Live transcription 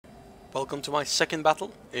Welcome to my second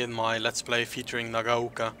battle in my Let's Play featuring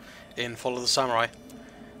Nagaoka in Follow the Samurai.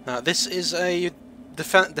 Now this is a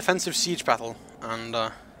defensive siege battle, and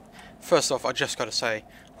first off I just gotta say,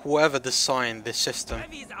 whoever designed this system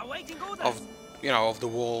of, of the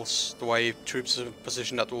walls, the way troops are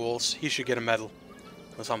positioned at the walls, he should get a medal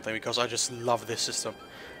or something, because I just love this system.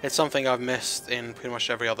 It's something I've missed in pretty much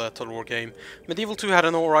every other Total War game. Medieval 2 had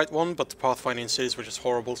an alright one, but the pathfinding in cities were just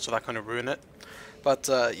horrible, so that kind of ruined it. But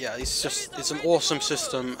yeah, it's an awesome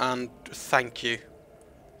system, and thank you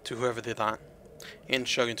to whoever did that in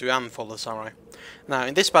Shogun 2 and Follow the Samurai. Now,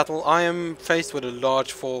 in this battle, I am faced with a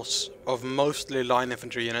large force of mostly line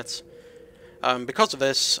infantry units. Because of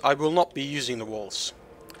this, I will not be using the walls.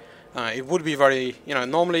 It would be very,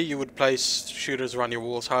 normally you would place shooters around your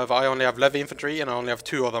walls. However, I only have levy infantry, and I only have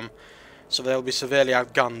 2 of them, so they'll be severely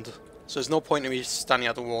outgunned. So there's no point in me standing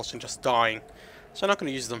at the walls and just dying. So I'm not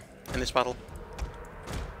going to use them in this battle.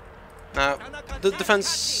 Now, the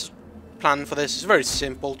defense plan for this is very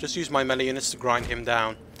simple. Just use my melee units to grind him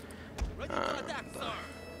down.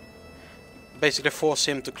 Basically force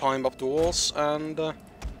him to climb up the walls and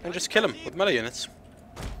just kill him with melee units.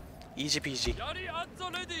 Easy peasy.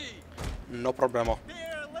 No problemo.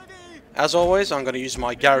 As always, I'm going to use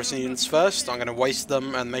my garrison units first. I'm going to waste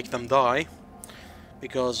them and make them die.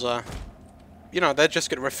 Because, they just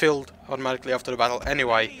get refilled automatically after the battle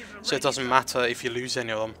anyway. So it doesn't matter if you lose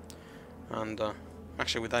any of them. And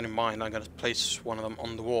actually, with that in mind, I'm going to place one of them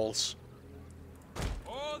on the walls.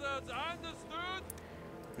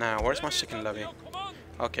 Now, where's my second levy?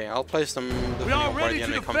 Okay, I'll place them depending on where the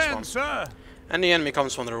enemy comes from. Sir. And the enemy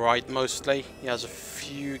comes from the right, mostly. He has a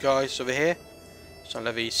few guys over here. So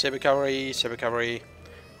levy saber cavalry.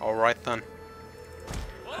 Alright then.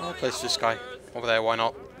 I'll place this guy over there, why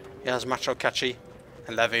not? He has macho catchy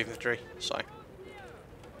and levy infantry, so...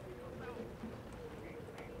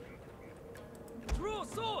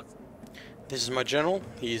 This is my general.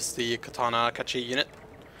 He's the katana kachi unit.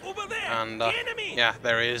 And yeah,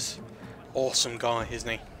 there he is. Awesome guy, isn't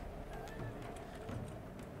he?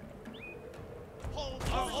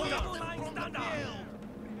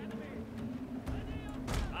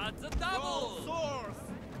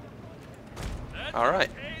 Alright,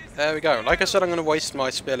 there we go. Like I said, I'm going to waste my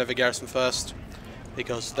spear levy garrison first,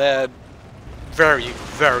 because they're very,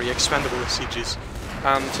 very expendable in sieges.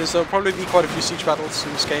 And since there'll probably be quite a few siege battles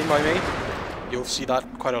in this game by me, you'll see that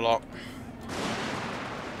quite a lot.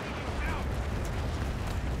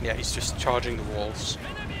 Yeah, he's just charging the walls.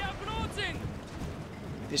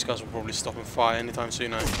 These guys will probably stop and fire anytime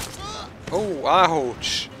soon now. Oh,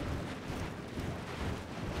 ouch!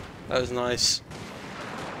 That was nice.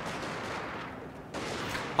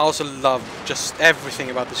 I also love just everything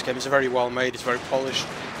about this game. It's very well made, it's very polished,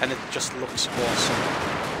 and it just looks awesome.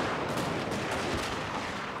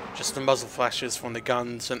 Just the muzzle flashes from the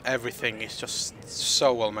guns and everything is just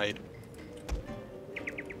so well made.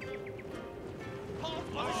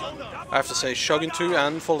 I have to say, Shogun 2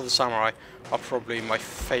 and Follow the Samurai are probably my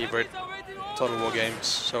favorite Total War games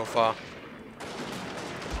so far.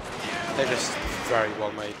 They're just very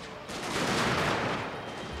well made.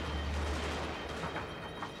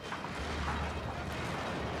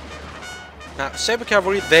 Now, Saber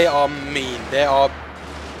Cavalry, they are mean. They're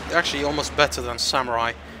actually almost better than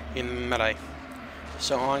Samurai in melee.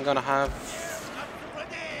 So I'm gonna have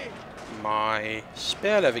my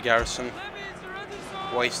spare levy garrison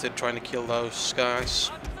wasted trying to kill those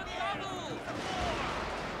guys.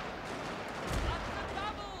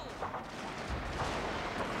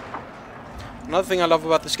 Another thing I love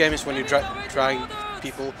about this game is when you drag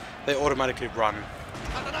people, they automatically run,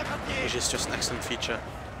 which is just an excellent feature.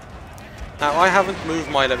 Now, I haven't moved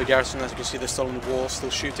my levy garrison. As you can see, they're still on the wall, still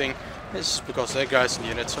shooting. This is because they're garrison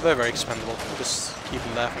units, so they're very expendable. We'll just keep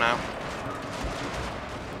them there for now.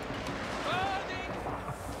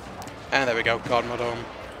 And there we go, guard mode home.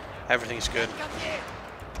 Everything's good.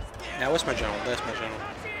 Now, where's my general? There's my general.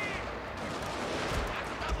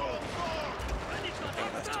 I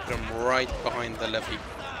have to put him right behind the levy.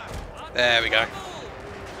 There we go.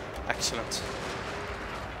 Excellent.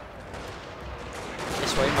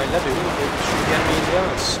 This way, my levy will be able to shoot the enemy in the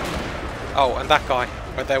eyes. Oh, and that guy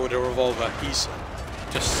right there with a revolver,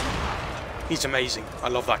 he's amazing. I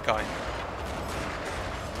love that guy.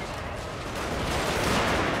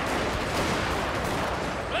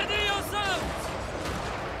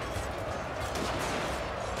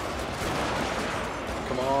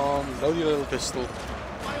 Come on, load your little pistol.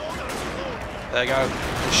 There you go.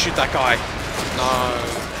 Shoot that guy. No.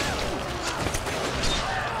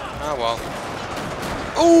 Ah, well.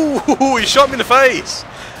 Oh, he shot me in the face.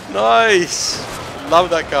 Nice. Love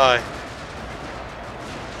that guy.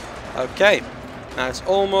 Okay, now it's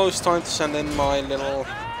almost time to send in my little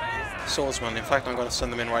swordsman. In fact, I'm going to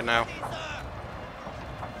send them in right now.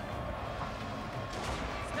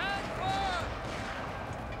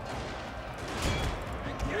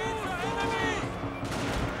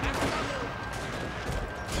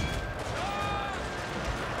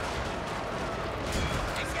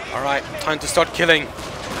 Alright, time to start killing.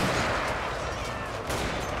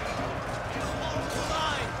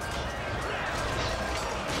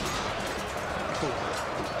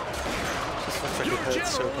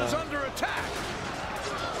 So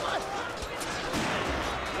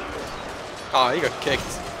oh, he got kicked.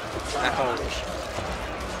 Ouch.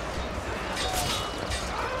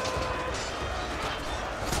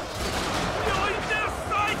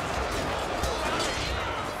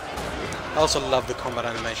 I also love the combat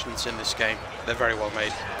animations in this game. They're very well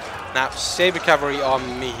made. Now, Saber Cavalry are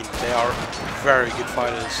mean. They are very good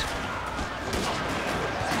fighters.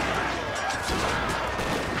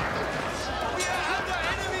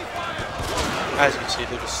 As you can see,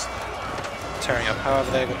 they're just tearing up. However,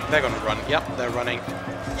 they're going to run. Yep, they're running.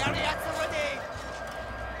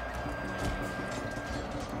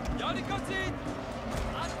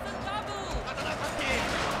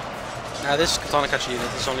 Now this Katanakachi unit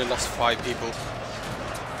has only lost 5 people.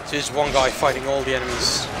 So there's one guy fighting all the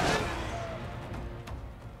enemies.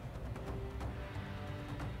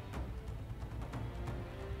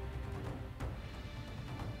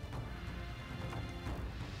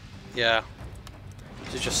 Yeah.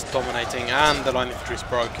 They're just dominating, and the line of infantry is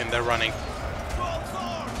broken, they're running.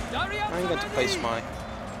 I'm going to place my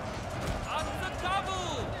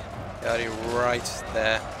Yari right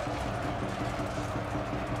there.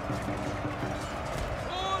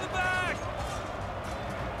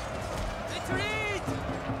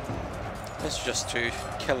 This is just to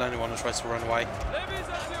kill anyone who tries to run away.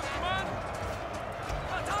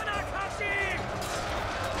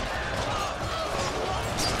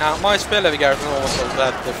 Now, my spear levy garrison almost all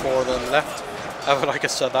dead before them left. But like I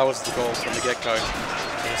said, that was the goal from the get-go.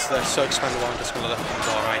 Because they're so expendable, I'm just going to let them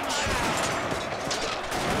go, alright.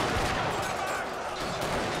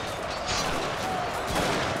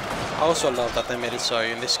 I also love that they made it so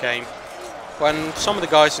in this game, when some of the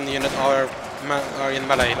guys in the unit are in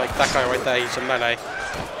melee, like that guy right there, he's in melee.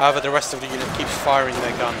 However, the rest of the unit keeps firing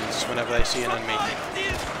their guns whenever they see an enemy.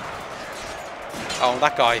 Oh,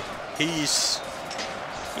 that guy, he's...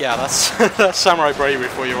 yeah, that's, that's samurai bravery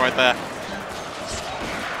for you right there.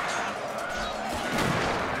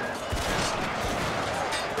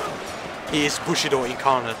 He is Bushido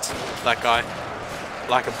incarnate, that guy.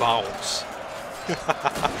 Like a bowels.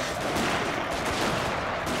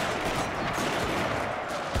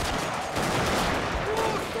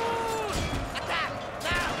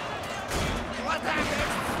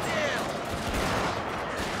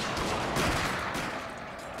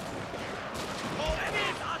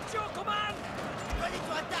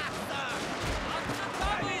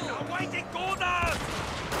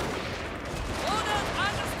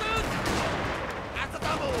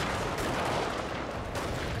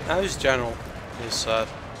 Now his general is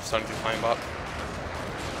starting to climb up,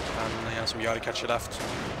 and he has some Yarikachi left, so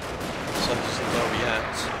this isn't over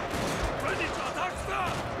yet.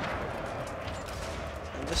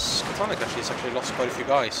 And this Katanakachi has actually lost quite a few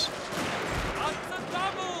guys. I'm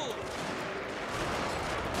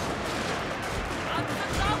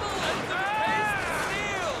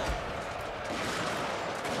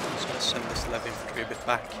just going to send this levy infantry a bit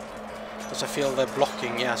back. Because I feel they're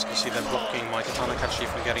blocking, yes, you can see they're blocking my Katanakachi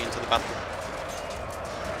from getting into the battle.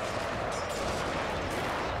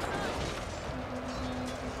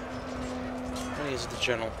 And here's the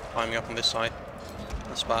general climbing up on this side.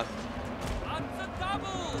 That's bad.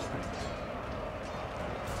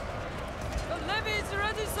 The levy is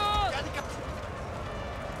ready, sir!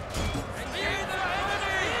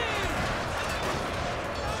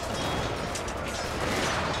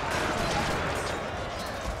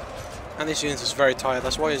 And this unit is very tired,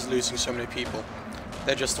 that's why he's losing so many people.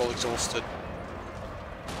 They're just all exhausted.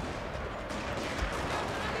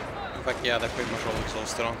 In fact, yeah, they're pretty much all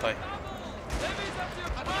exhausted, aren't they?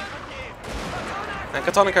 And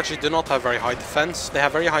Katanakachi do not have very high defense, they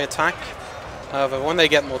have very high attack. However, when they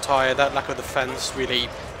get more tired, that lack of defense really,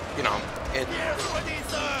 you know, it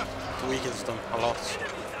weakens them a lot.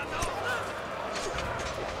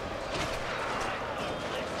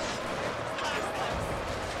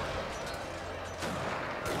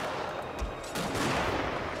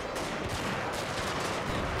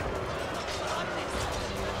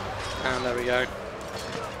 And there we go.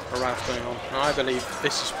 A rout going on. And I believe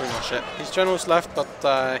this is pretty much it. His general's left, but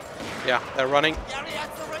yeah, they're running.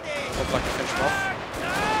 Looks like to finish them off.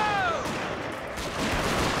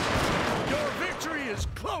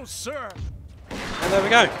 sir. And there we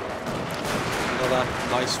go. Another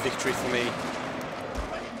nice victory for me.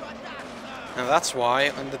 And that's why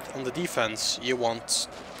on the defense you want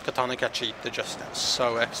Katana Kachi. They're just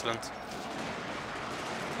so excellent.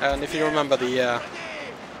 And if you remember the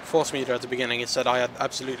force meter at the beginning, it said I had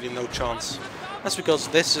absolutely no chance. That's because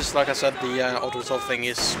this is, like I said, the auto resolve thing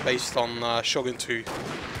is based on Shogun 2.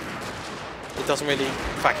 It doesn't really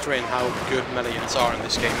factor in how good melee units are in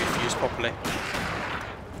this game if used properly.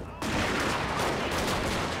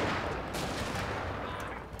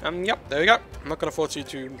 And yep, there we go. I'm not going to force you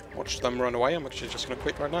to watch them run away. I'm actually just going to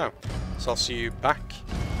quit right now. So I'll see you back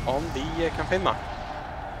on the campaign map.